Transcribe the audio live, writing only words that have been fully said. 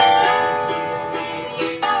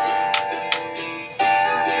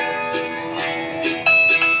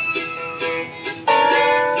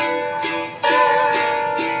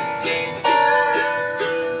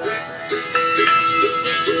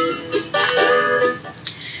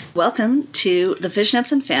welcome to the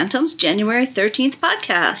Fishnets and Phantoms January 13th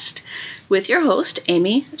podcast with your host,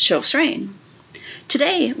 Amy Schoafs-Rain.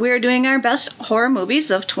 Today, we are doing our best horror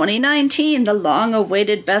movies of 2019, the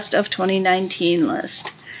long-awaited best of 2019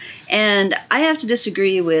 list. And I have to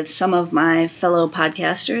disagree with some of my fellow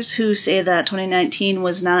podcasters who say that 2019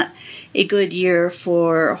 was not a good year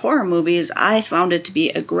for horror movies. I found it to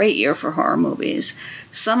be a great year for horror movies.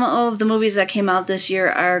 Some of the movies that came out this year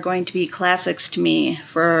are going to be classics to me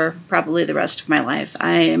for probably the rest of my life.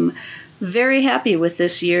 I am very happy with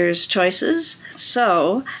this year's choices.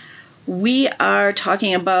 So, we are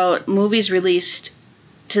talking about movies released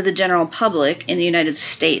to the general public in the United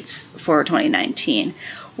States for 2019.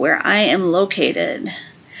 Where I am located.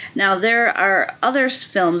 Now, there are other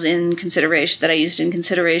films in consideration that I used in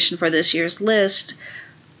consideration for this year's list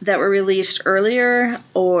that were released earlier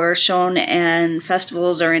or shown in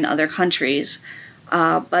festivals or in other countries,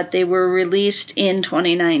 but they were released in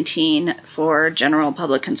 2019 for general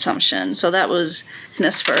public consumption. So that was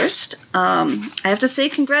this first. I have to say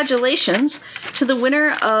congratulations to the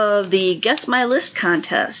winner of the Guess My List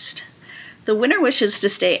contest. The winner wishes to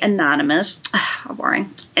stay anonymous. How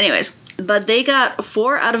boring. Anyways, but they got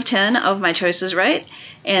 4 out of 10 of my choices right,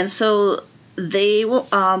 and so they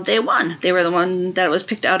won. They were the one that was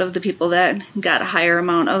picked out of the people that got a higher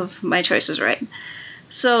amount of my choices right.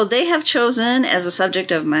 So they have chosen as a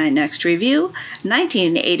subject of my next review,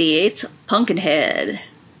 1988's Pumpkinhead,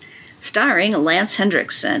 starring Lance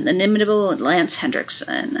Henriksen, the inimitable Lance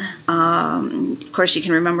Henriksen. Of course, you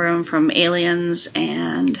can remember him from Aliens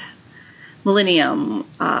and Millennium,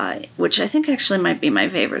 which I think actually might be my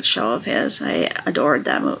favorite show of his. I adored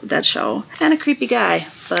that show. Kind of creepy guy,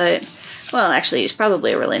 but, well, actually, he's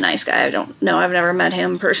probably a really nice guy. I don't know. I've never met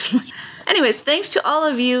him personally. Anyways, thanks to all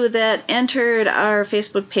of you that entered our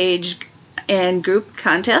Facebook page and group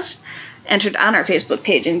contest, entered on our Facebook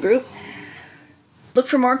page and group. Look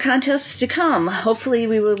for more contests to come. Hopefully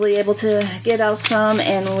we will be able to get out some,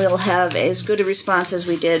 and we'll have as good a response as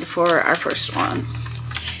we did for our first one.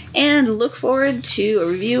 And look forward to a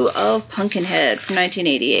review of Pumpkinhead from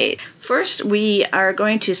 1988. First, we are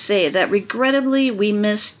going to say that regrettably we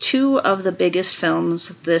missed 2 of the biggest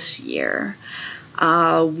films this year.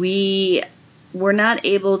 We were not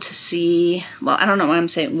able to see, well, I don't know why I'm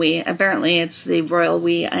saying we. Apparently it's the royal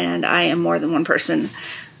we, and I am more than one person,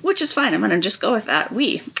 which is fine. I'm going to just go with that.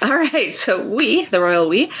 We. All right, so we, the royal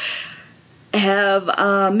we,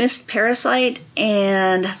 have missed Parasite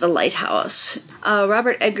and The Lighthouse.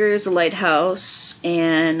 Robert Eggers' The Lighthouse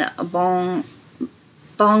and Bong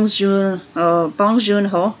Joon-ho's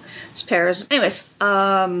Paris. Anyways,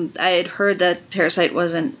 I had heard that Parasite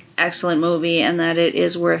was an excellent movie and that it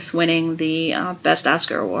is worth winning the Best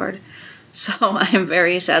Oscar Award. So I'm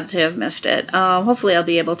very sad to have missed it. Hopefully I'll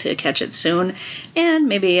be able to catch it soon, and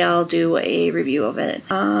maybe I'll do a review of it.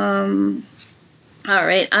 All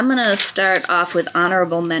right, I'm going to start off with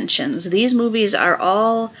honorable mentions. These movies are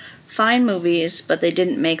all fine movies, but they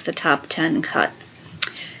didn't make the top 10 cut.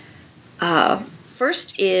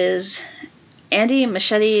 First is Andy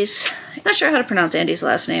Muschietti's, I'm not sure how to pronounce Andy's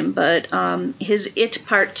last name, but his It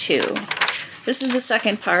Part 2. This is the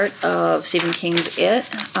second part of Stephen King's It,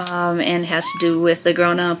 and has to do with the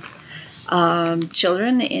grown-up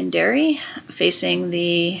children in Derry facing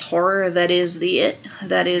the horror that is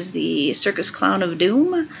the circus clown of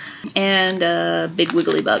doom, and a big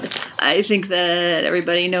wiggly bug. I think that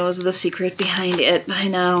everybody knows the secret behind it by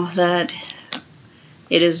now, that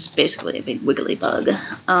it is basically a big wiggly bug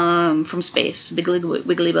from space, big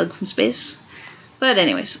wiggly bug from space. But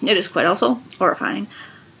anyways, it is quite also horrifying.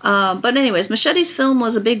 But anyways, Muschietti's film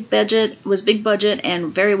was big budget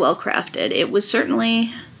and very well crafted. It was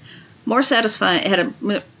certainly more satisfying.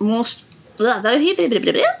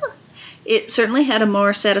 It certainly had a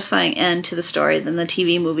more satisfying end to the story than the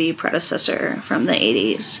TV movie predecessor from the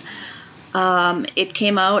 80s. It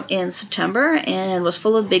came out in September and was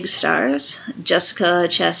full of big stars. Jessica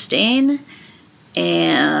Chastain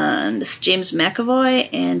and James McAvoy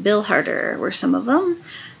and Bill Hader were some of them.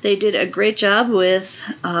 They did a great job with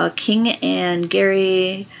King and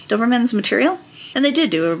Gary Doberman's material. And they did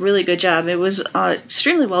do a really good job. It was an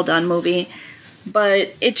extremely well done movie,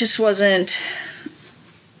 but it just wasn't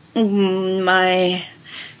my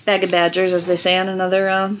bag of badgers, as they say on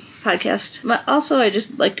another podcast. But also, I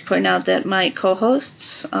just like to point out that my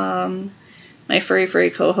co-hosts, my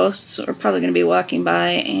furry co-hosts, are probably going to be walking by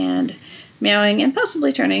and meowing and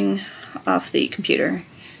possibly turning off the computer.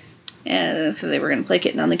 And so they were going to play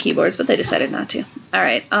Kitten on the keyboards, but they decided not to. All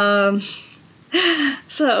right.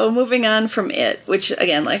 So, moving on from it, which,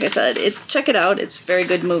 again, like I said, check it out. It's a very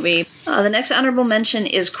good movie. The next honorable mention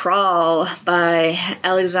is Crawl by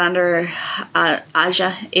Alexander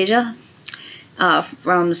Aja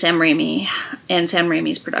from Sam Raimi and Sam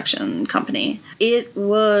Raimi's production company. It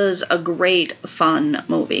was a great, fun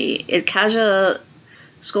movie. Kaja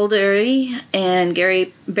Scolari and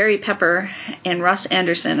Barry Pepper and Ross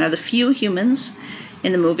Anderson are the few humans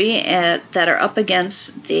in the movie that are up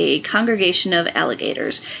against the congregation of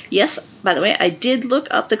alligators. Yes, by the way, I did look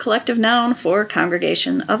up the collective noun for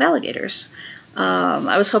congregation of alligators.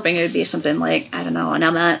 I was hoping it would be something like, I don't know, an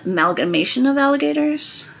amalgamation of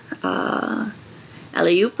alligators?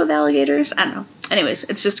 Alley-oop of alligators? I don't know. Anyways,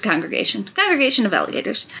 it's just a congregation. Congregation of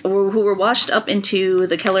alligators who were washed up into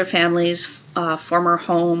the Keller family's former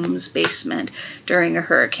home's basement during a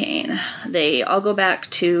hurricane. They all go back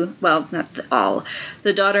to, well, not all.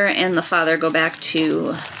 The daughter and the father go back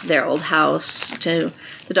to their old house. The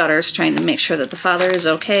daughter's trying to make sure that the father is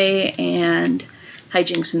okay, and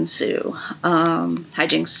hijinks ensue.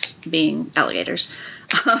 Hijinks being alligators.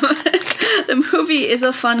 The movie is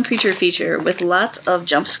a fun creature feature with lots of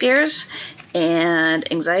jump scares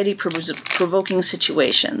and anxiety-provoking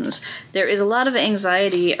situations. There is a lot of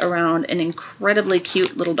anxiety around an incredibly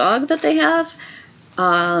cute little dog that they have.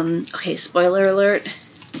 Okay, spoiler alert,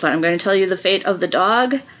 but I'm going to tell you the fate of the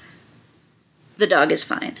dog. The dog is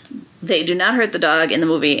fine. They do not hurt the dog in the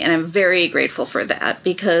movie, and I'm very grateful for that,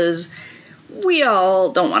 because we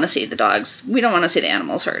all don't want to see the dogs. We don't want to see the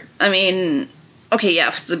animals hurt. I mean, okay, yeah,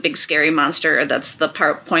 if it's a big scary monster, that's the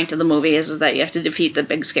point of the movie, is that you have to defeat the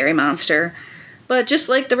big scary monster. But just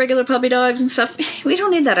like the regular puppy dogs and stuff, we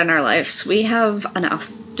don't need that in our lives. We have enough.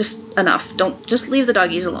 Just enough. Just leave the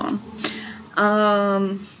doggies alone.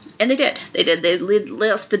 And they did. They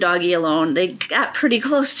left the doggy alone. They got pretty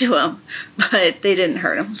close to him, but they didn't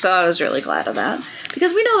hurt him. So I was really glad of that.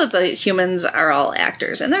 Because we know that the humans are all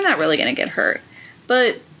actors, and they're not really going to get hurt.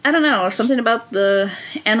 But I don't know, something about the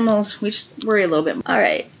animals, we just worry a little bit.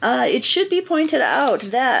 Alright, it should be pointed out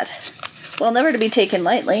that, well, never to be taken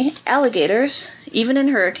lightly, alligators, even in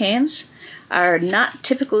hurricanes, are not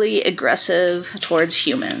typically aggressive towards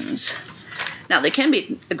humans. Now, they can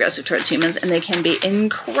be aggressive towards humans, and they can be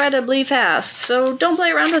incredibly fast, so don't play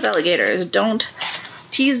around with alligators. Don't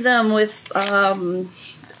tease them with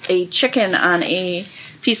a chicken on a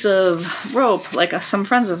piece of rope like some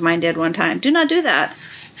friends of mine did one time. Do not do that.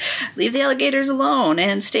 Leave the alligators alone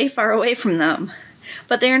and stay far away from them.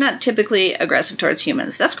 But they are not typically aggressive towards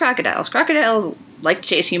humans. That's crocodiles. Crocodiles like to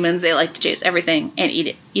chase humans. They like to chase everything and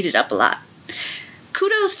eat it up a lot.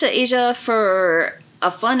 Kudos to Asia for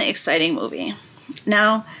a fun, exciting movie.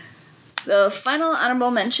 Now, the final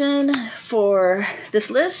honorable mention for this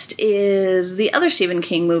list is the other Stephen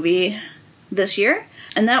King movie this year,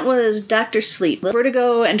 and that was Dr. Sleep,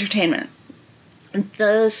 Vertigo Entertainment.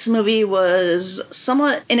 This movie was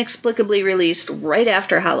somewhat inexplicably released right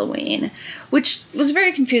after Halloween, which was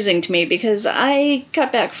very confusing to me because I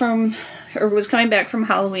was coming back from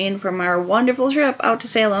Halloween from our wonderful trip out to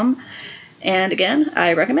Salem. And again,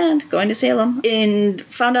 I recommend going to Salem. And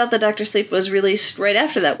found out that Dr. Sleep was released right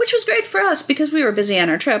after that, which was great for us because we were busy on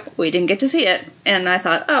our trip. We didn't get to see it. And I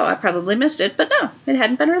thought, oh, I probably missed it. But no, it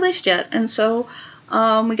hadn't been released yet. And so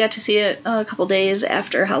we got to see it a couple days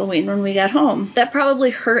after Halloween when we got home. That probably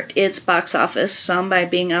hurt its box office some by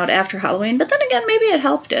being out after Halloween. But then again, maybe it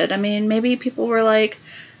helped it. I mean, maybe people were like,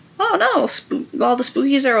 oh no, all the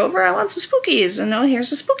spookies are over. I want some spookies. And now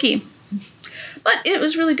here's a spooky. But it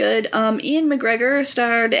was really good. Ian McGregor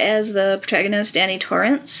starred as the protagonist, Danny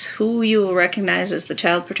Torrance, who you will recognize as the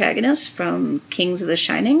child protagonist from Kings of the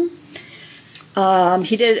Shining.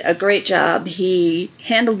 He did a great job. He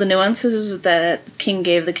handled the nuances that King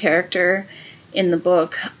gave the character in the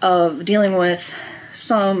book of dealing with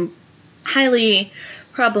some highly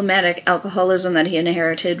problematic alcoholism that he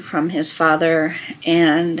inherited from his father.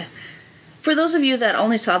 And for those of you that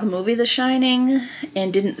only saw the movie The Shining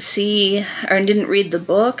and didn't read the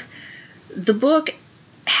book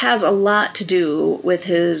has a lot to do with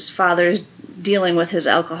his father dealing with his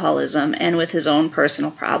alcoholism and with his own personal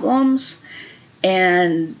problems.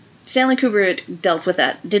 And Stanley Kubrick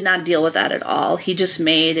did not deal with that at all. He just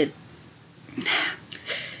made it.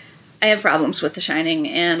 I have problems with The Shining,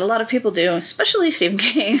 and a lot of people do, especially Stephen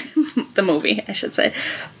King, the movie, I should say.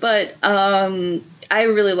 But I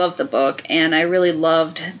really loved the book, and I really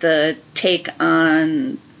loved the take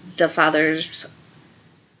on the father's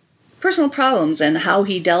personal problems and how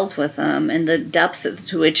he dealt with them, and the depth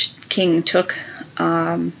to which King took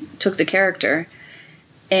the character.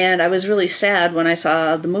 And I was really sad when I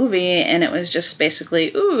saw the movie, and it was just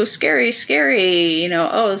basically, ooh, scary, scary,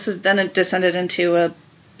 then it descended into a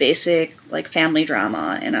basic, like, family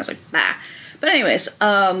drama, and I was like, bah. But anyways,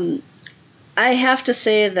 I have to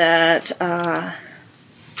say that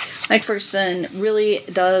Mike Ferguson really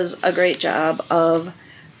does a great job of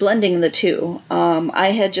blending the two.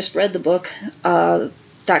 I had just read the book,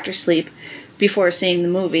 Dr. Sleep, before seeing the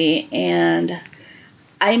movie, and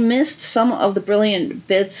I missed some of the brilliant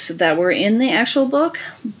bits that were in the actual book,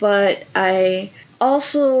 but I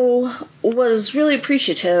also was really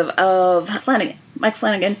appreciative of Mike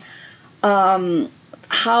Flanagan,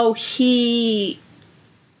 how he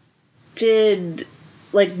did,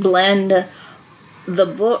 like, blend the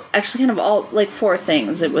book, actually kind of all, like, 4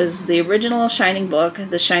 things. It was the original Shining book,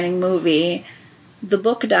 the Shining movie, the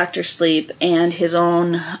book Dr. Sleep, and his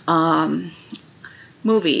own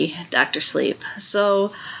movie, Dr. Sleep.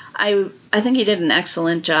 So I think he did an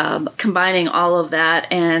excellent job combining all of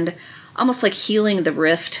that and almost like healing the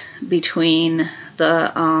rift between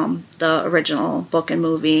the original book and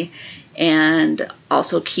movie, and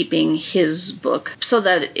also keeping his book so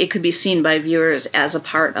that it could be seen by viewers as a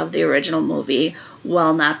part of the original movie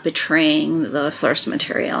while not betraying the source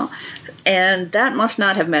material. And that must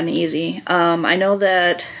not have been easy. I know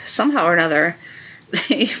that somehow or another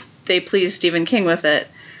they pleased Stephen King with it,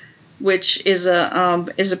 which is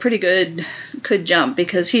a pretty good jump,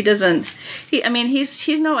 because he's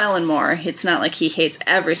no Alan Moore. It's not like he hates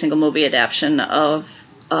every single movie adaptation of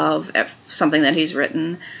something that he's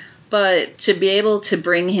written, but to be able to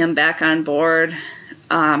bring him back on board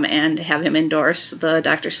and have him endorse the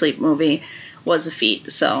Dr. Sleep movie was a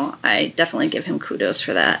feat. So I definitely give him kudos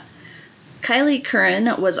for that. Kylie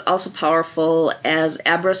Curran was also powerful as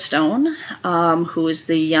Abra Stone, who is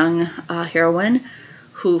the young heroine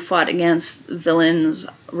who fought against villains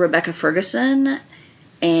Rebecca Ferguson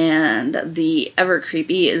and the ever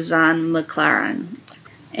creepy Zahn McClarnon.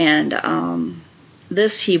 And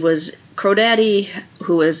he was Crow Daddy,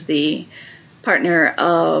 who was the partner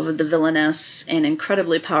of the villainous and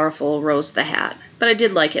incredibly powerful Rose the Hat. But I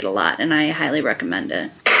did like it a lot, and I highly recommend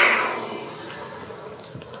it.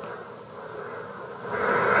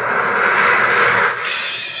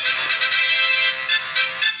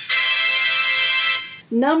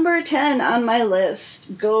 Number 10 on my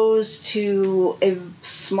list goes to a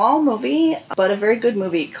small movie, but a very good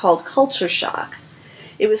movie, called Culture Shock.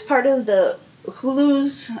 It was part of the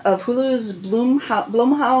Hulu's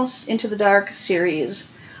Blumhouse Into the Dark series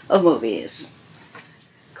of movies.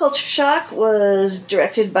 Culture Shock was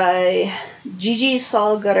directed by Gigi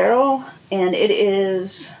Salguero, and it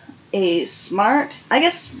is a smart,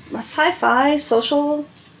 sci-fi social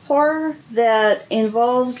horror that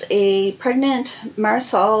involves a pregnant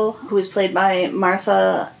Marisol, who is played by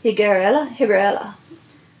Martha Higuera,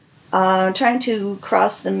 trying to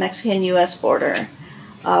cross the Mexican-U.S. border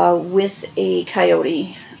with a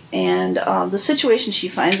coyote. And the situation she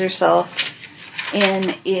finds herself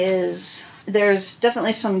in is, there's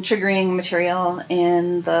definitely some triggering material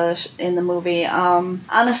in the movie.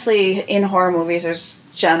 Honestly, in horror movies, there's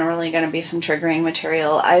generally going to be some triggering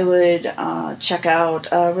material. I would check out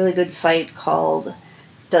a really good site called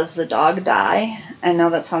Does the Dog Die? I know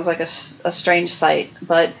that sounds like a strange site,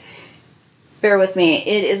 but bear with me.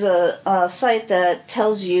 It is a site that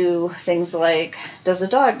tells you things like, does the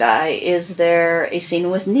dog die? Is there a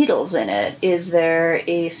scene with needles in it? Is there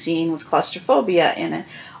a scene with claustrophobia in it?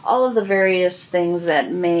 All of the various things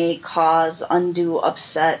that may cause undue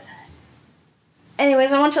upset.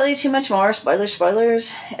 Anyways, I won't tell you too much more,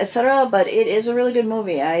 spoilers, etc., but it is a really good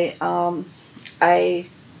movie. I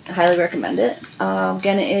highly recommend it.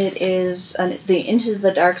 Again, it is the Into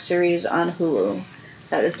the Dark series on Hulu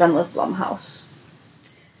that is done with Blumhouse.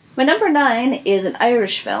 My number 9 is an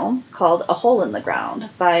Irish film called A Hole in the Ground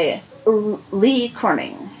by Lee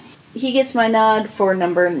Corning. He gets my nod for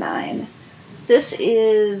number 9. This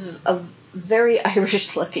is a very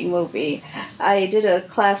Irish-looking movie. I did a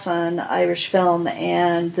class on Irish film,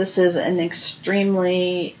 and this is an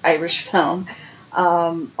extremely Irish film. A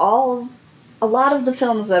lot of the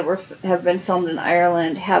films that have been filmed in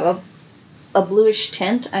Ireland have a bluish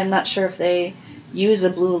tint. I'm not sure if they use a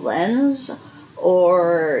blue lens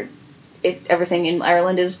or everything in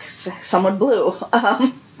Ireland is somewhat blue.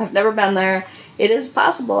 I've never been there. It is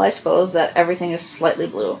possible, I suppose, that everything is slightly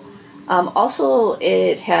blue. Also,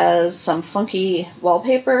 it has some funky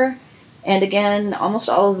wallpaper, and again, almost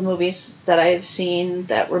all of the movies that I've seen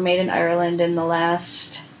that were made in Ireland in the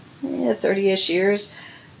last 30-ish years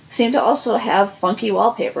seem to also have funky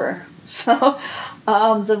wallpaper. So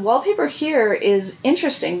the wallpaper here is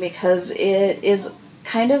interesting because it is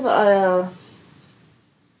kind of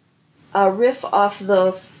a riff off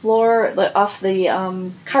the floor, off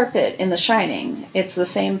the carpet in The Shining. It's the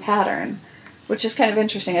same pattern, which is kind of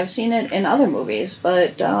interesting. I've seen it in other movies,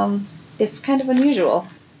 but it's kind of unusual.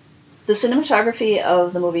 The cinematography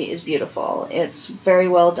of the movie is beautiful. It's very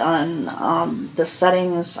well done. The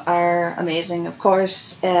settings are amazing, of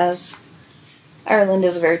course, as Ireland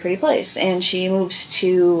is a very pretty place, and she moves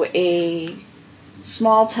to a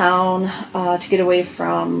small town to get away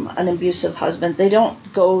from an abusive husband. They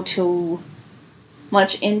don't go too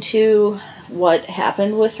much into what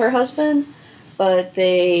happened with her husband, but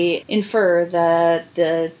they infer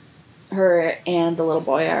that her and the little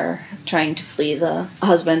boy are trying to flee the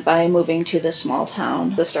husband by moving to this small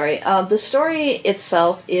town. The story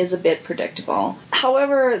itself is a bit predictable.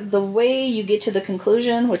 However, the way you get to the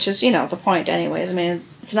conclusion, which is, the point anyways, I mean,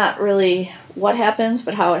 it's not really what happens,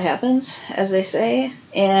 but how it happens, as they say.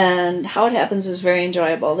 And how it happens is very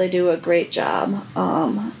enjoyable. They do a great job.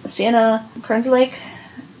 Sienna Kernslake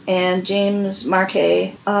and James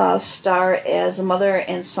Markey star as the mother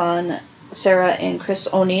and son, Sarah and Chris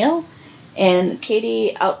O'Neill. And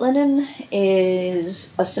Katie Outlinden is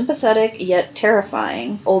a sympathetic yet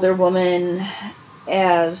terrifying older woman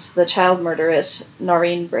as the child murderess,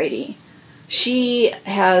 Noreen Brady. She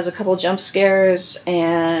has a couple jump scares,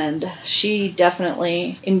 and she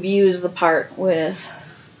definitely imbues the part with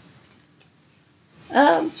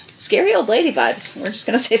scary old lady vibes. We're just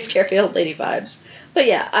going to say scary old lady vibes. But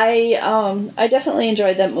yeah, I definitely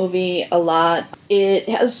enjoyed that movie a lot. It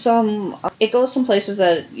goes some places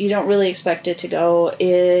that you don't really expect it to go.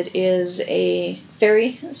 It is a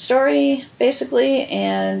fairy story, basically,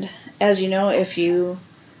 and as you know, if you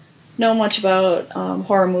know much about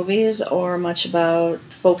horror movies or much about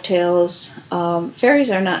folk tales, fairies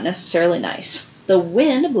are not necessarily nice. The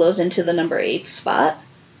Wind blows into the number 8 spot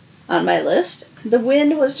on my list. The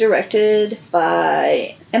Wind was directed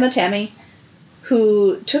by Emma Tammy,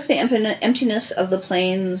 who took the emptiness of the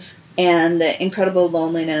plains and the incredible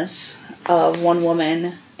loneliness of one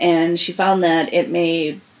woman, and she found that it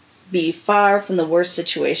may be far from the worst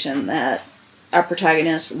situation that our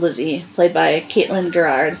protagonist, Lizzie, played by Caitlin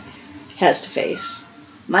Gerard, has to face.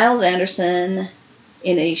 Miles Anderson,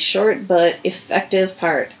 in a short but effective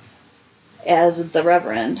part as the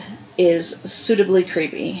Reverend, is suitably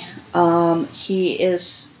creepy. He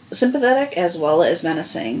is sympathetic as well as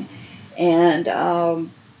menacing. And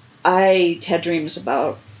I had dreams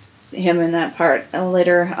about him in that part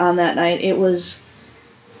later on that night. It was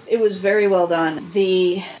very well done.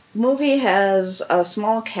 The movie has a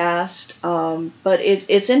small cast, but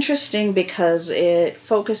it's interesting because it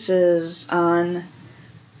focuses on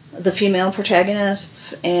the female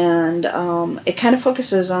protagonists, and it kind of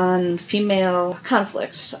focuses on female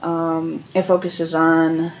conflicts. It focuses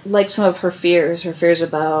on, like, some of her fears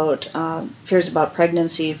about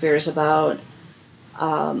pregnancy, fears about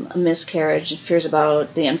a miscarriage, fears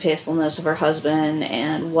about the unfaithfulness of her husband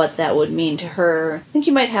and what that would mean to her. I think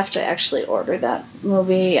you might have to actually order that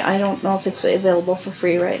movie. I don't know if it's available for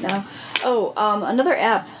free right now. Another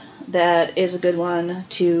app that is a good one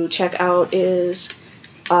to check out is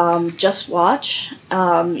Just Watch.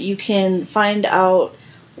 You can find out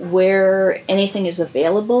where anything is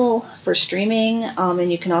available for streaming,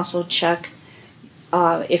 and you can also check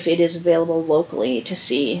if it is available locally to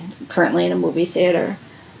see currently in a movie theater.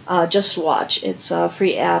 Just Watch. It's a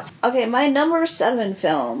free app. Okay, my number 7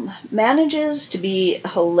 film manages to be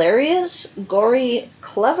hilarious, gory,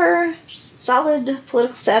 clever, solid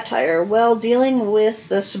political satire while dealing with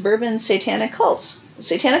the suburban satanic cults.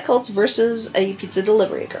 Satanic cults versus a pizza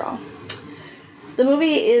delivery girl. The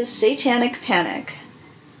movie is Satanic Panic.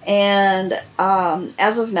 And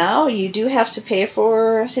as of now, you do have to pay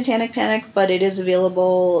for Satanic Panic, but it is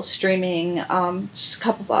available streaming. Just a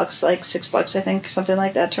couple bucks, like $6, I think, something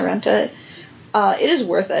like that, to rent it. It is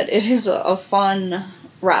worth it. It is a fun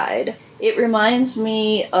ride. It reminds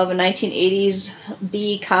me of a 1980s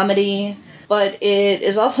B comedy, but it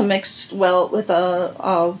is also mixed well with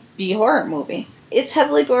a B horror movie. It's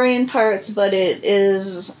heavily gory in parts, but it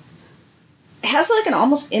has like an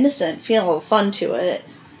almost innocent feel of fun to it,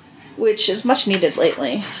 which is much needed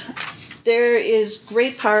lately. There is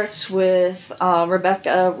great parts with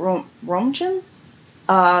Rebecca Romijn,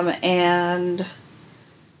 and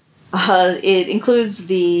it includes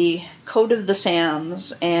the Code of the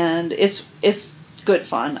Sams, and it's good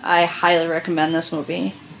fun. I highly recommend this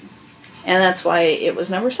movie, and that's why it was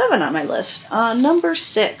number 7 on my list. Number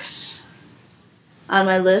 6 on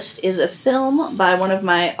my list is a film by one of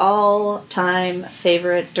my all-time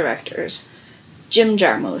favorite directors, Jim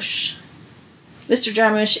Jarmusch. Mr.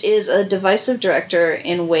 Jarmusch is a divisive director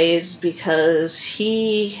in ways because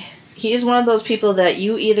he He's one of those people that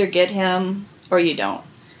you either get him or you don't.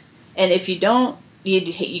 And if you don't,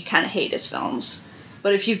 you kind of hate his films.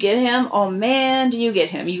 But if you get him, oh man, do you get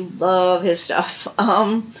him. You love his stuff.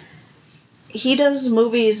 He does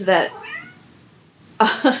movies that,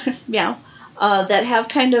 that have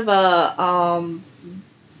kind of a,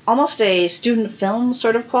 almost a student film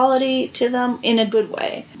sort of quality to them in a good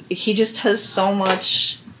way. He just has so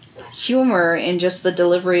much humor in just the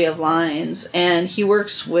delivery of lines, and he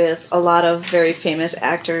works with a lot of very famous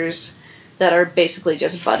actors that are basically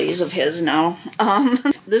just buddies of his now.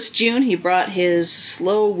 This June, he brought his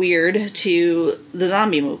slow weird to the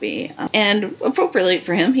zombie movie. And appropriately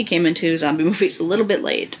for him, he came into zombie movies a little bit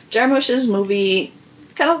late. Jarmusch's movie,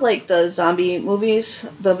 kind of like the zombie movies,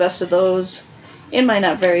 the best of those, in my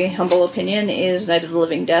not very humble opinion, is Night of the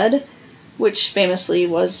Living Dead, which famously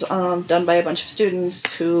was done by a bunch of students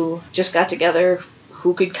who just got together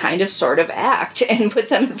who could kind of sort of act and put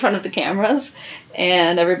them in front of the cameras,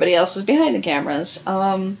 and everybody else was behind the cameras,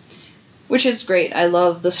 which is great. I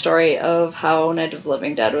love the story of how Night of the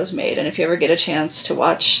Living Dead was made, and if you ever get a chance to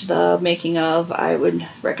watch the making of, I would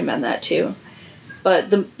recommend that too. But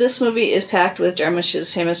this movie is packed with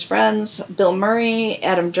Jarmusch's famous friends: Bill Murray,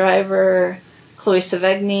 Adam Driver, Chloe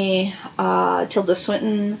Sevigny, Tilda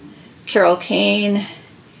Swinton, Carol Kane,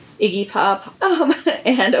 Iggy Pop,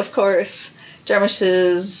 and of course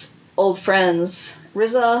Jarmusch's old friends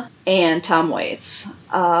RZA and Tom Waits.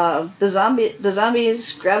 The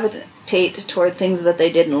zombies gravitate toward things that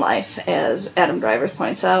they did in life, as Adam Driver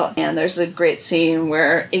points out. And there's a great scene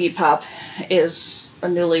where Iggy Pop is a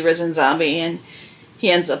newly risen zombie, and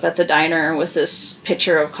he ends up at the diner with this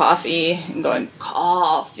pitcher of coffee and going,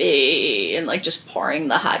 coffee, and like just pouring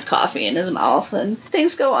the hot coffee in his mouth. And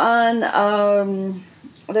things go on.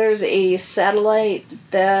 There's a satellite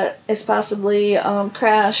that is possibly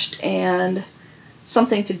crashed, and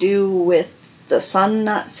something to do with the sun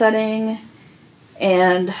not setting.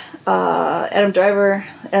 And Adam Driver,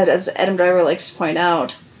 as Adam Driver likes to point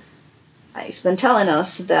out, he's been telling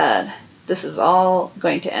us that this is all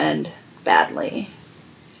going to end badly.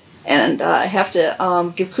 And I have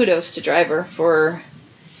to give kudos to Driver for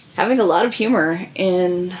having a lot of humor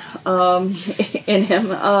in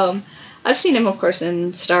him. I've seen him, of course,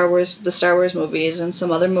 in the Star Wars movies and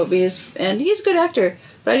some other movies, and he's a good actor.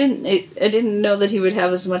 But I didn't know that he would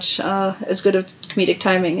have as good of comedic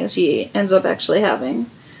timing as he ends up actually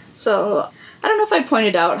having. So I don't know if I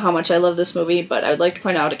pointed out how much I love this movie, but I would like to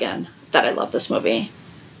point out again that I love this movie.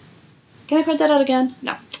 Can I point that out again?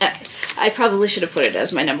 No. Okay. I probably should have put it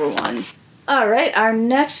as my number one. Alright, our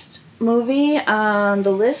next movie on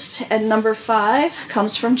the list at number 5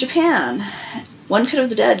 comes from Japan. One Cut of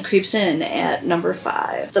the Dead creeps in at number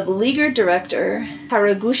 5. The beleaguered director,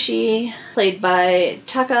 Haraguchi, played by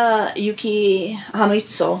Takayuki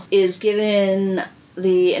Hamitsu, is given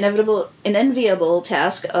the unenviable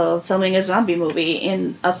task of filming a zombie movie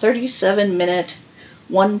in a 37-minute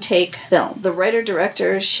one-take film. The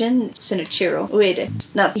writer-director Shin Shinichiro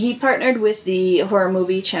Ueda. Now, he partnered with the horror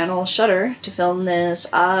movie channel Shudder to film this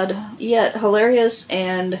odd, yet hilarious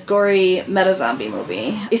and gory meta-zombie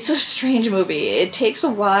movie. It's a strange movie. It takes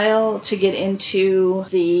a while to get into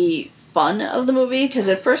the fun of the movie, because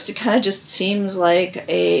at first it kind of just seems like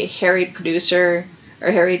a harried producer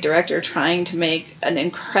or harried director trying to make an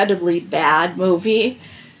incredibly bad movie.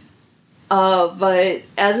 But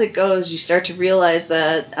as it goes, you start to realize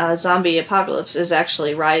that zombie apocalypse is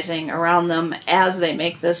actually rising around them as they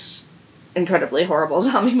make this incredibly horrible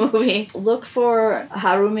zombie movie. Look for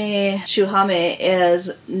Harume Shuhame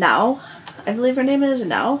as Nao. I believe her name is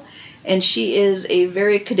Nao. And she is a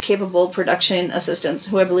very capable production assistant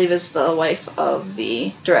who I believe is the wife of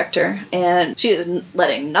the director. And she is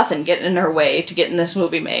letting nothing get in her way to getting this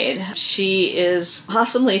movie made. She is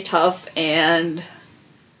awesomely tough, and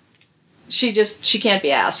she can't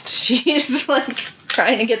be asked. She's like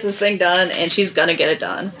trying to get this thing done, and she's gonna get it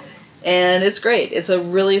done. And it's great. It's a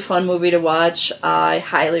really fun movie to watch. I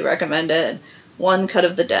highly recommend it. One Cut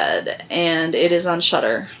of the Dead, and it is on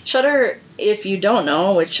Shudder. Shudder, if you don't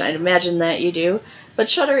know, which I imagine that you do, but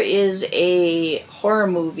Shudder is a horror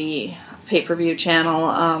movie pay-per-view channel,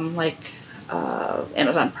 like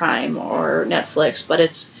Amazon Prime or Netflix, but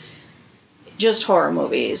it's just horror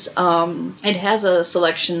movies. It has a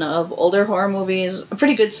selection of older horror movies, a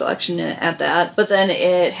pretty good selection at that, but then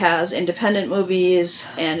it has independent movies,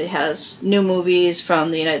 and it has new movies from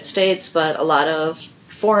the United States, but a lot of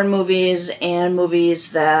foreign movies and movies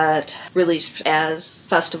that released as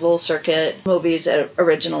festival circuit movies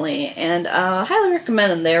originally, and I highly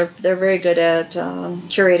recommend them. They're very good at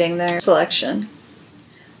curating their selection.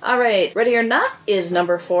 Alright, Ready or Not is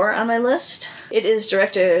number 4 on my list. It is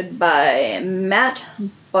directed by Matt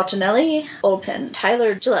Bottinelli, Open,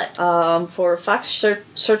 Tyler Gillette, for Fox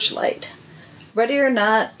Searchlight. Ready or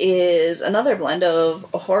Not is another blend of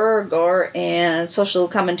horror, gore, and social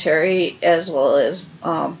commentary, as well as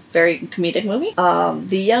very comedic movie.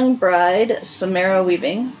 The young bride Samara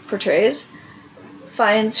Weaving portrays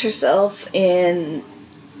finds out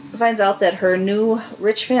that her new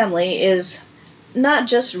rich family is not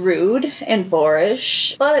just rude and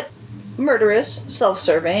boorish, but murderous,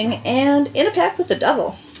 self-serving, and in a pact with the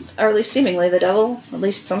devil. Or at least seemingly the devil, at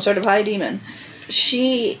least some sort of high demon.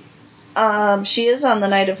 She is on the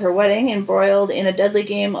night of her wedding embroiled in a deadly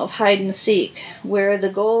game of hide-and-seek, where the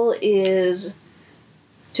goal is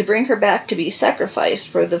to bring her back to be sacrificed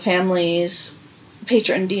for the family's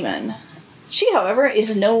patron demon. She, however,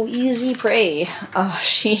 is no easy prey.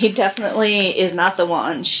 She definitely is not the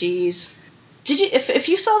one. If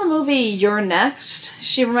you saw the movie You're Next,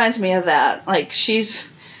 she reminds me of that. Like, she's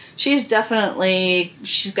got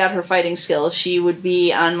her fighting skills. She would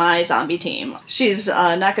be on my zombie team. She's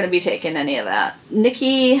not going to be taking any of that.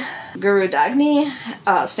 Nikki Gurudagni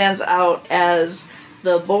stands out as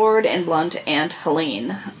the bored and blunt Aunt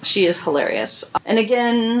Helene. She is hilarious. And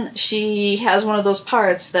again, she has one of those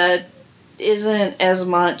parts that isn't as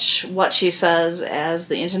much what she says as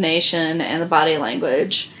the intonation and the body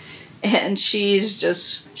language. And she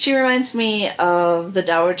reminds me of the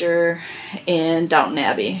Dowager in Downton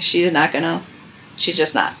Abbey. She's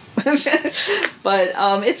just not. But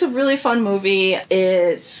it's a really fun movie.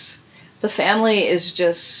 The family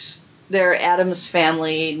is they're Addams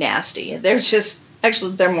Family nasty. They're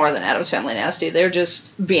more than Addams Family nasty. They're just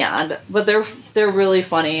beyond. But they're really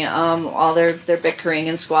funny. All their bickering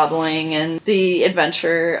and squabbling and the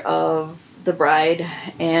adventure of the bride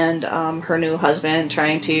and her new husband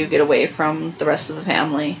trying to get away from the rest of the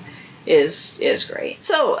family is great.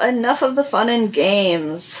 So, enough of the fun and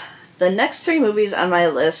games. The next 3 movies on my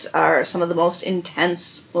list are some of the most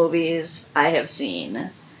intense movies I have seen,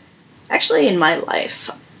 actually, in my life.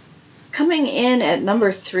 Coming in at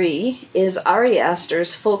number 3 is Ari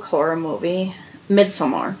Aster's folk horror movie,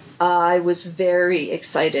 Midsommar. I was very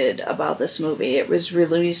excited about this movie. It was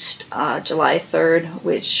released July 3rd,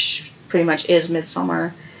 which pretty much is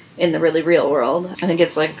Midsommar in the really real world. I think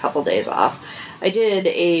it's like a couple days off. I did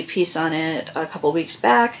a piece on it a couple weeks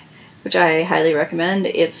back, which I highly recommend.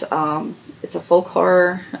 It's a folk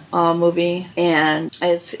horror movie, and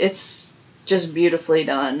it's just beautifully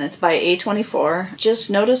done. It's by A24. Just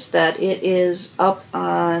noticed that it is up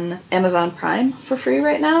on Amazon Prime for free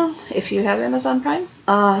right now, if you have Amazon Prime.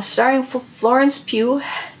 Starring Florence Pugh,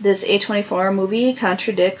 this A24 movie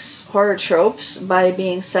contradicts horror tropes by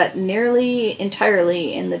being set nearly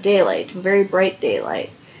entirely in the daylight, very bright daylight,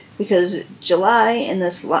 because July in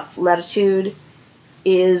this latitude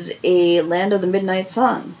is a land of the midnight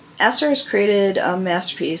sun. Aster has created a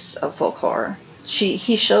masterpiece of folk horror.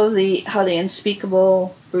 He shows how the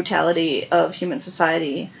unspeakable brutality of human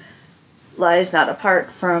society lies not apart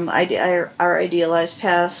from our idealized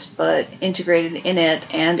past, but integrated in it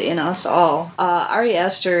and in us all. Ari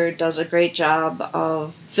Aster does a great job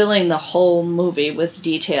of filling the whole movie with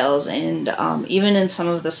details, and even in some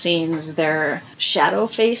of the scenes, there are shadow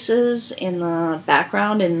faces in the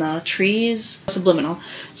background, in the trees,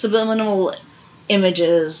 subliminal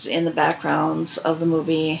images in the backgrounds of the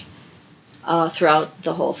movie. Throughout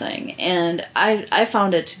the whole thing. And I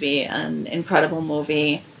found it to be an incredible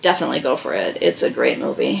movie. Definitely go for it. It's a great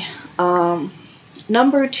movie.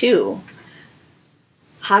 Number 2,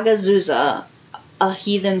 Hagazusa, A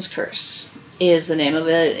Heathen's Curse is the name of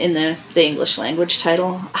it in the English language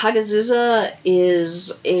title. Hagazusa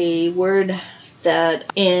is a word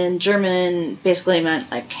that in German basically meant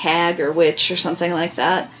like hag or witch or something like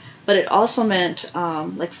that. But it also meant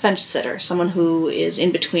like fence sitter, someone who is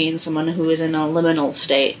in between, someone who is in a liminal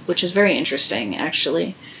state, which is very interesting,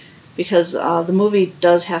 actually, because the movie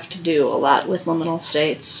does have to do a lot with liminal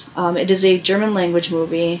states. It is a German language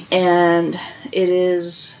movie, and it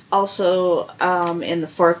is also in the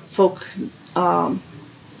folk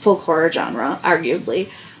horror genre,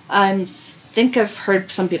 arguably. I think I've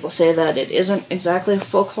heard some people say that it isn't exactly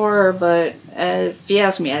folk horror, but if you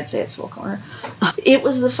ask me, I'd say it's folk horror. It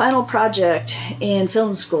was the final project in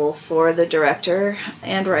film school for the director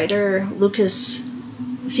and writer Lucas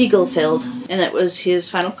Fiegelfeld, and it was his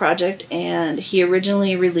final project, and he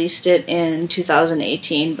originally released it in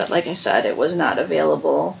 2018, but like I said, it was not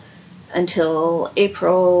available until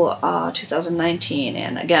April 2019,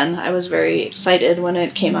 and again, I was very excited when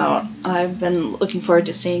it came out. I've been looking forward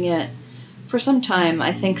to seeing it for some time.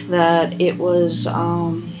 I think that it was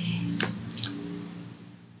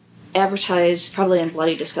advertised probably on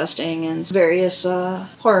Bloody Disgusting and various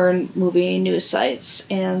horror movie news sites.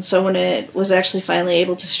 And so when it was actually finally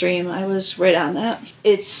able to stream, I was right on that.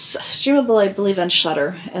 It's streamable, I believe, on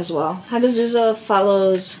Shudder as well. Hagazusa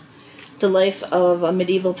follows the life of a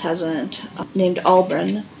medieval peasant named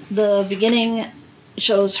Albrin. The beginning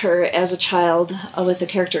shows her as a child with a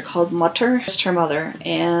character called Mutter, her mother,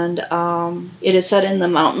 and it is set in the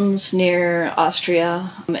mountains near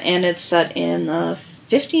Austria, and it's set in the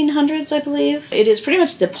 1500s, I believe. It is pretty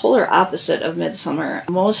much the polar opposite of Midsommar.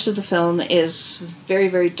 Most of the film is very,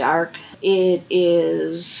 very dark. It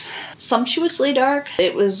is sumptuously dark.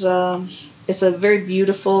 It's a very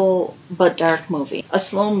beautiful but dark movie. A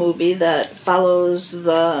slow movie that follows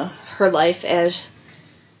her life as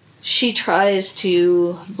she tries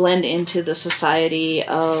to blend into the society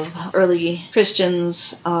of early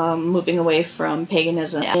Christians moving away from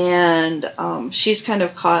paganism. And she's kind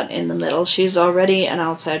of caught in the middle. She's already an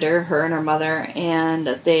outsider, her and her mother, and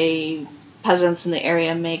peasants in the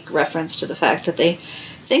area make reference to the fact that they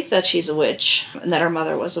think that she's a witch and that her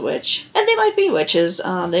mother was a witch. And they might be witches.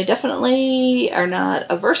 They definitely are not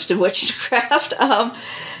averse to witchcraft.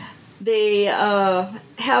 They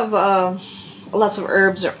have lots of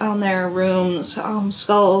herbs around their rooms,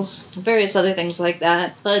 skulls, various other things like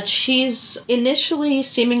that. But she's initially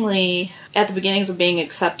seemingly at the beginnings of being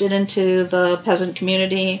accepted into the peasant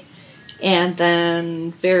community, and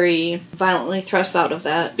then very violently thrust out of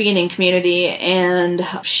that beginning community, and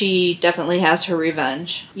she definitely has her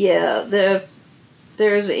revenge. Yeah,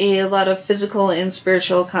 there's a lot of physical and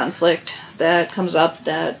spiritual conflict that comes up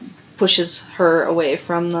that pushes her away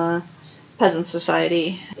from the peasant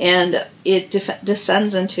society, and it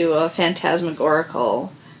descends into a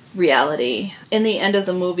phantasmagorical reality. In the end of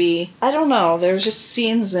the movie, I don't know, there's just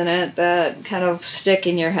scenes in it that kind of stick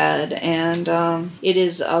in your head, and it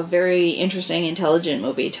is a very interesting, intelligent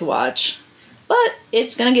movie to watch. But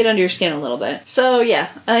it's going to get under your skin a little bit. So yeah,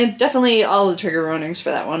 I definitely all the trigger warnings for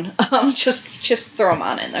that one. Just throw them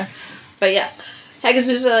on in there. But yeah,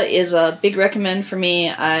 Hagazusa is a big recommend for me.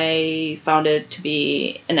 I found it to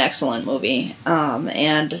be an excellent movie,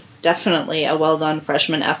 and definitely a well-done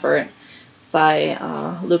freshman effort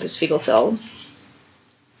by Lucas Fiegelfeld.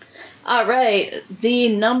 Alright, the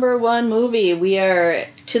number one movie. We are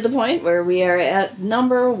to the point where we are at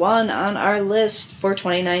number one on our list for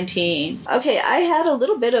 2019. Okay, I had a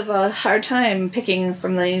little bit of a hard time picking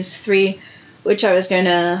from these three which I was going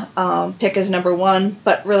to pick as number one,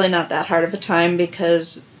 but really not that hard of a time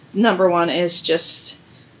because number one is just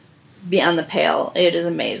beyond the pale. It is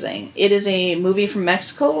amazing. It is a movie from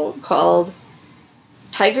Mexico called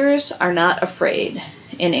Tigers Are Not Afraid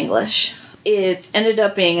in English. It ended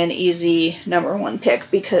up being an easy number one pick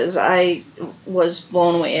because I was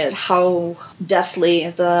blown away at how deftly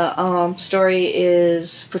the story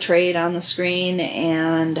is portrayed on the screen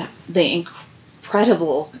and the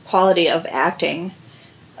incredible quality of acting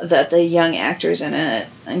that the young actors in it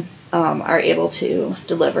are able to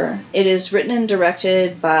deliver. It is written and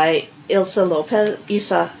directed by Isa Lopez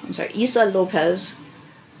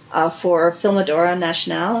for Filmadora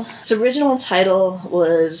Nacional. Its original title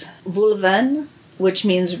was Volven, which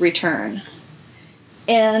means return.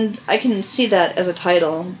 And I can see that as a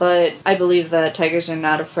title, but I believe that Tigers Are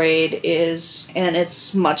Not Afraid is, and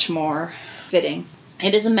it's much more fitting.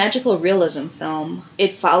 It is a magical realism film.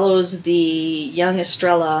 It follows the young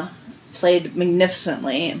Estrella, played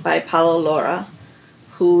magnificently by Paulo Lora,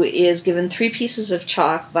 who is given 3 pieces of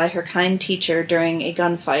chalk by her kind teacher during a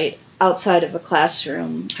gunfight outside of a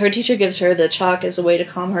classroom. Her teacher gives her the chalk as a way to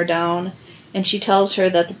calm her down, and she tells her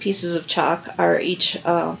that the pieces of chalk are each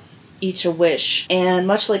a wish. And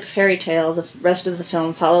much like a fairy tale, the rest of the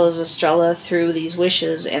film follows Estrella through these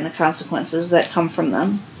wishes and the consequences that come from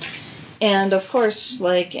them. And of course,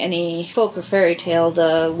 like any folk or fairy tale,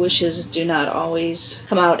 the wishes do not always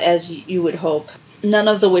come out as you would hope. None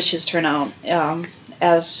of the wishes turn out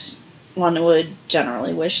as one would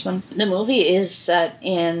generally wish them. The movie is set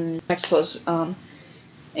in Mexico's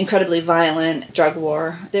incredibly violent drug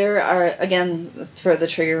war. There are, again, for the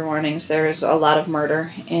trigger warnings, there's a lot of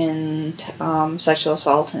murder and sexual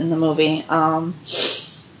assault in the movie.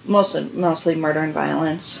 Mostly murder and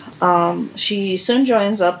violence. She soon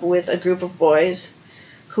joins up with a group of boys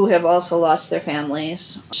who have also lost their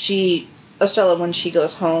families. Estrella, when she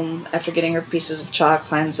goes home after getting her pieces of chalk,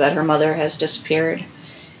 finds that her mother has disappeared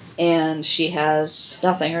and she has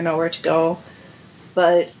nothing or nowhere to go.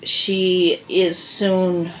 But she is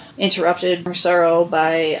soon interrupted in her sorrow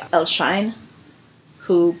by El Shine,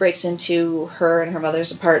 who breaks into her and her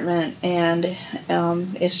mother's apartment and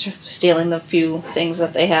is stealing the few things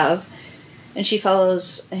that they have. And she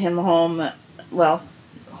follows him home,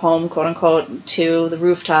 home, quote unquote, to the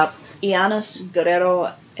rooftop. Iannis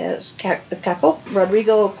Guerrero as Caco,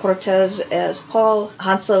 Rodrigo Cortez as Paul,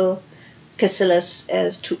 Hansel Casillas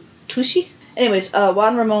as Tushi. Anyways,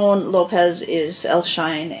 Juan Ramon Lopez is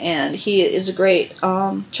Elfshine, and he is a great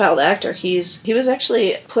child actor. He was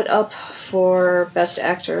actually put up for Best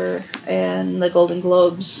Actor in the Golden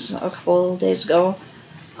Globes a couple days ago,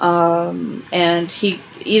 and he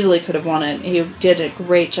easily could have won it. He did a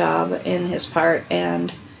great job in his part,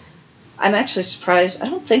 and I'm actually surprised. I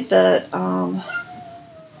don't think that Paula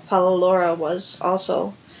Laura was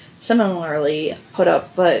also similarly put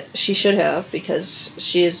up, but she should have, because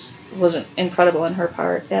she was incredible in her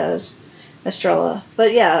part as Estrella.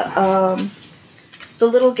 But yeah, the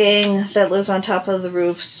little gang that lives on top of the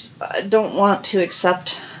roofs don't want to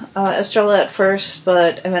accept Estrella at first,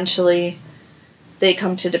 but eventually they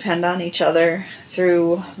come to depend on each other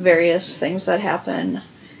through various things that happen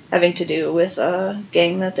having to do with a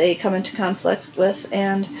gang that they come into conflict with,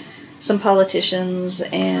 and some politicians,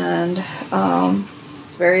 and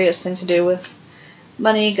various things to do with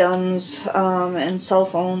money, guns, and cell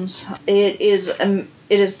phones. It is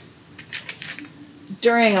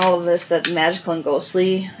during all of this that magical and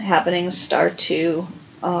ghostly happenings start to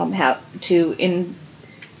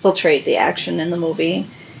infiltrate the action in the movie,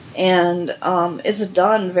 and it's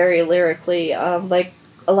done very lyrically, like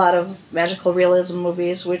a lot of magical realism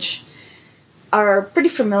movies, which are pretty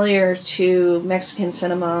familiar to Mexican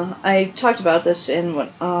cinema. I talked about this in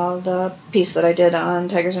the piece that I did on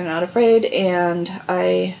Tigers Are Not Afraid, and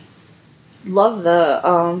I love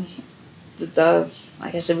the I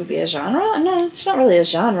guess it would be a genre? No, it's not really a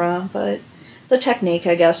genre, but the technique,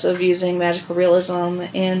 I guess, of using magical realism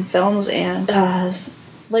in films, and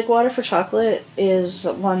like Water for Chocolate is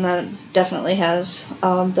one that definitely has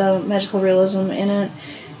the magical realism in it,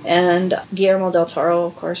 and Guillermo del Toro,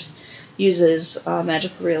 of course, uses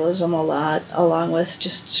magical realism a lot, along with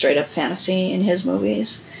just straight-up fantasy in his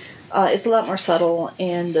movies. It's a lot more subtle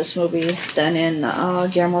in this movie than in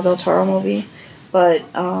Guillermo del Toro movie, but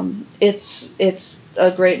it's a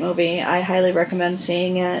great movie. I highly recommend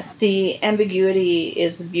seeing it. The ambiguity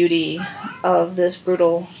is the beauty of this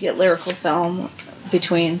brutal yet lyrical film,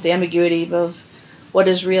 between the ambiguity of what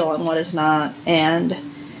is real and what is not, and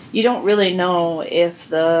you don't really know if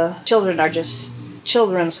the children are just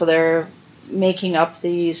children, so they're making up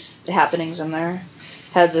these happenings in their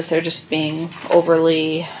heads, if they're just being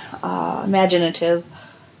overly imaginative,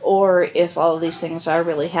 or if all of these things are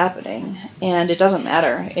really happening. And it doesn't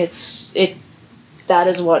matter. That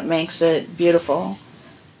is what makes it beautiful.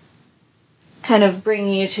 Kind of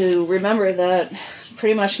bringing you to remember that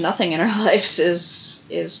pretty much nothing in our lives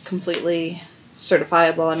is completely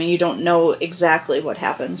certifiable. I mean, you don't know exactly what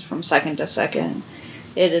happens from second to second.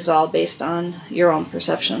 It is all based on your own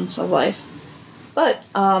perceptions of life. But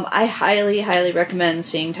I highly, highly recommend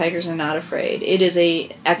seeing Tigers Are Not Afraid. It is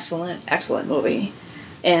a excellent, excellent movie.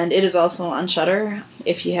 And it is also on Shudder.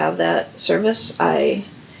 If you have that service, I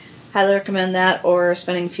highly recommend that, or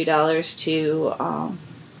spending a few dollars to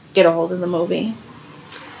get a hold of the movie.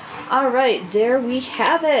 Alright, there we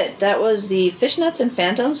have it. That was the Fishnets and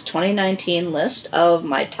Phantoms 2019 list of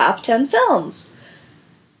my top 10 films.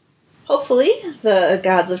 Hopefully, the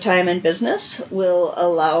gods of time and business will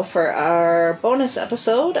allow for our bonus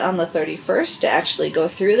episode on the 31st to actually go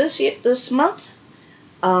through this month.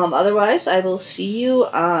 Otherwise, I will see you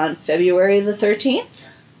on February the 13th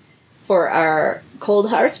for our Cold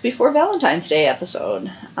Hearts Before Valentine's Day episode.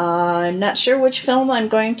 I'm not sure which film I'm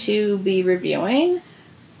going to be reviewing.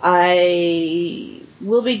 I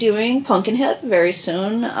will be doing Pumpkinhead very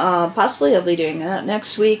soon. Possibly I'll be doing that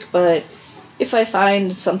next week, but if I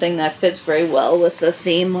find something that fits very well with the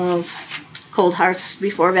theme of Cold Hearts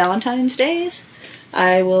Before Valentine's Days,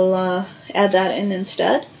 I will add that in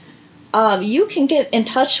instead. You can get in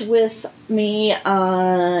touch with me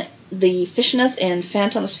on the Fishnets and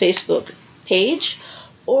Phantoms Facebook page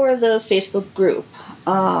or the Facebook group.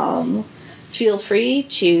 Feel free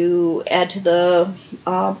to add to the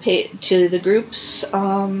group's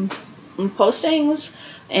postings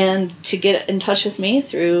and to get in touch with me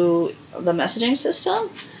through the messaging system.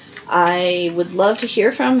 I would love to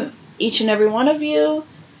hear from each and every one of you.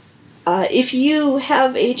 If you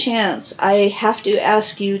have a chance, I have to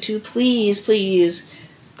ask you to please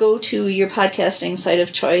go to your podcasting site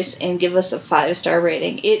of choice and give us a 5-star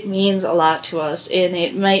rating. It means a lot to us, and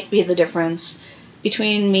it might be the difference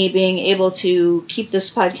between me being able to keep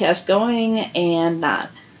this podcast going and not.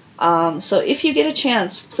 So if you get a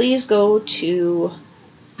chance, please go to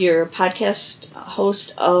your podcast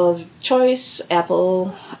host of choice,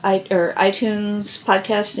 Apple or iTunes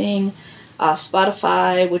podcasting,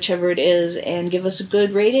 Spotify, whichever it is, and give us a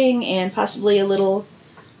good rating and possibly a little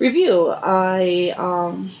review. I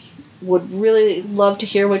would really love to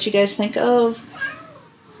hear what you guys think of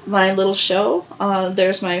my little show.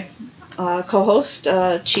 There's my co-host,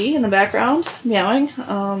 Chi, in the background,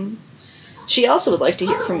 meowing. She also would like to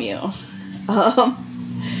hear from you.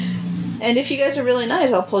 And if you guys are really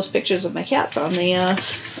nice, I'll post pictures of my cats on the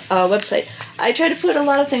website. I try to put a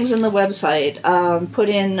lot of things in the website. Put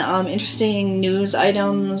in interesting news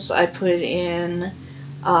items. I put in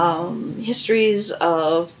histories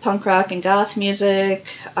of punk rock and goth music,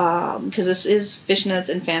 because this is Fishnets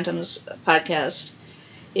and Phantoms podcast.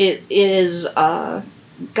 It is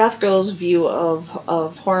Goth Girl's view of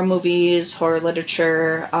horror movies, horror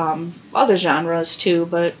literature, other genres too,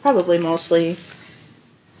 but probably mostly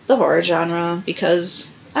the horror genre, because,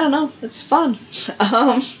 I don't know, it's fun.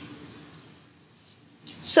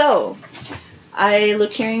 So, I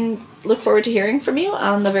look forward to hearing from you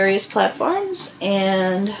on the various platforms,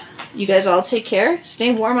 and you guys all take care.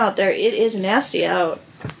 Stay warm out there. It is nasty out.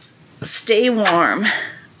 Stay warm.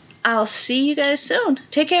 I'll see you guys soon.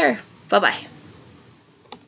 Take care. Bye-bye.